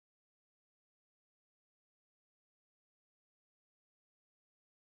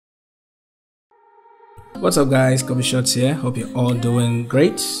What's up guys, Copy Shots here. Hope you're all doing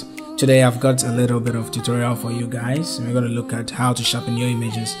great. Today I've got a little bit of tutorial for you guys. We're going to look at how to sharpen your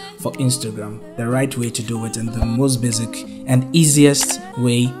images for Instagram, the right way to do it and the most basic and easiest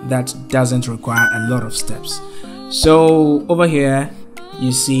way that doesn't require a lot of steps. So over here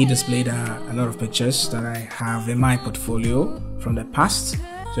you see displayed a lot of pictures that I have in my portfolio from the past.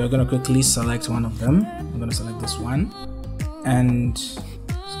 So we're going to quickly select one of them. I'm going to select this one and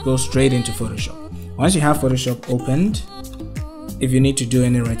go straight into Photoshop. Once you have Photoshop opened, if you need to do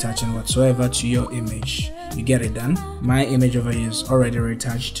any retouching whatsoever to your image, you get it done. My image over here is already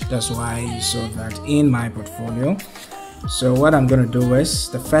retouched. That's why you saw that in my portfolio. So what I'm going to do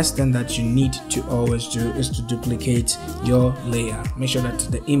is, the first thing that you need to always do is to duplicate your layer. Make sure that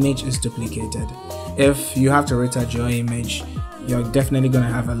the image is duplicated. If you have to retouch your image, you're definitely going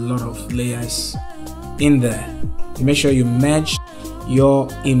to have a lot of layers in there. You make sure you merge your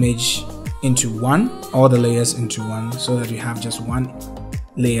image into one, all the layers into one, so that you have just one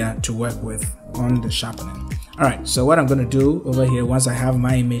layer to work with on the sharpening. Alright, so what I'm going to do over here, once I have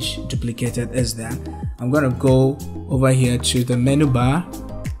my image duplicated, is that I'm going to go over here to the menu bar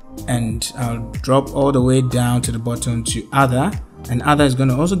and I'll drop all the way down to the bottom to other, and other is going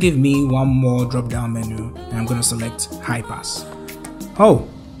to also give me one more drop down menu, and I'm going to select high pass. Oh,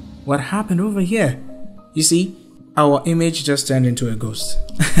 what happened over here? You see, our image just turned into a ghost.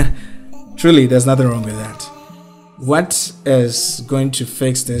 Truly, there's nothing wrong with that. What is going to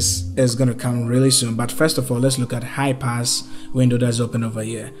fix this is going to come really soon. But first of all, let's look at high pass window that's open over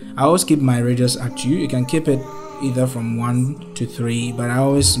here. I always keep my radius at 2. You can keep it either from 1 to 3, but I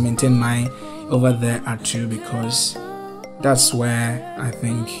always maintain mine over there at 2 because that's where I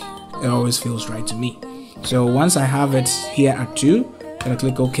think it always feels right to me. So once I have it here at 2, I'm going to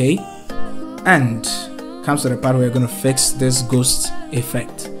click OK, and comes to the part where we're going to fix this ghost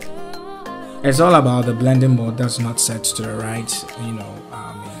effect. It's all about the blending mode that's not set to the right,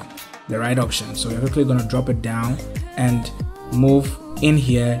 the right option. So we're quickly going to drop it down and move in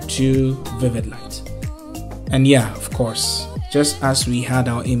here to vivid light. And yeah, of course, just as we had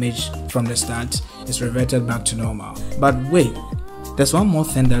our image from the start, it's reverted back to normal. But wait, there's one more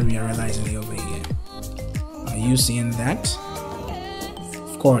thing that we are realizing over here. Are you seeing that?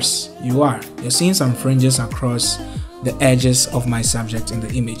 Of course, you are. You're seeing some fringes across the edges of my subject in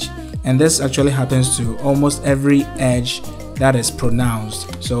the image. And this actually happens to almost every edge that is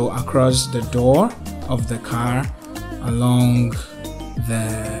pronounced. So across the door of the car, along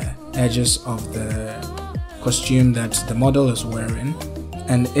the edges of the costume that the model is wearing,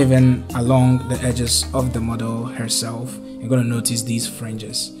 and even along the edges of the model herself, you're going to notice these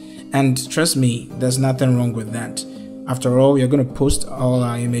fringes. And trust me, there's nothing wrong with that. After all, we're going to post all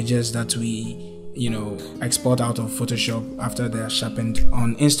our images that we export out of Photoshop after they are sharpened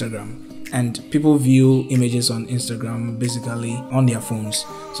on Instagram, and people view images on Instagram basically on their phones.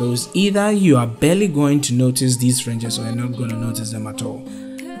 So it's either you are barely going to notice these fringes or you're not going to notice them at all.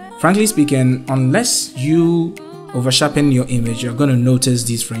 Frankly speaking, unless you over sharpen your image, you're going to notice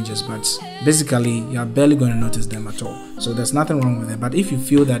these fringes, but basically you're barely going to notice them at all. So there's nothing wrong with it. But if you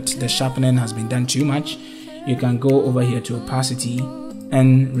feel that the sharpening has been done too much, you can go over here to opacity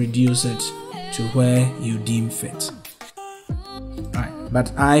and reduce it to where you deem fit. Alright,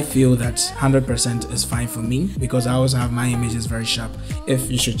 but I feel that 100% is fine for me because I always have my images very sharp. If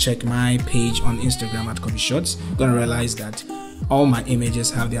you should check my page on Instagram at Copy Shots, you're gonna realize that all my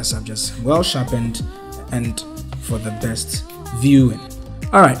images have their subjects well sharpened and for the best viewing.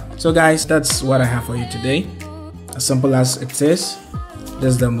 Alright, so guys, that's what I have for you today. As simple as it is,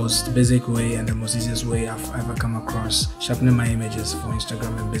 this is the most basic way and the most easiest way I've ever come across sharpening my images for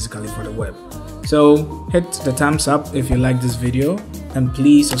Instagram and basically for the web. So hit the thumbs up if you like this video, and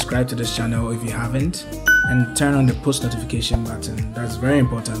please subscribe to this channel if you haven't, and turn on the post notification button. That's very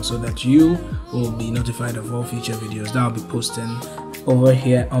important so that you will be notified of all future videos that I'll be posting over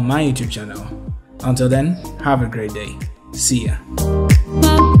here on my YouTube channel. Until then, have a great day. See ya.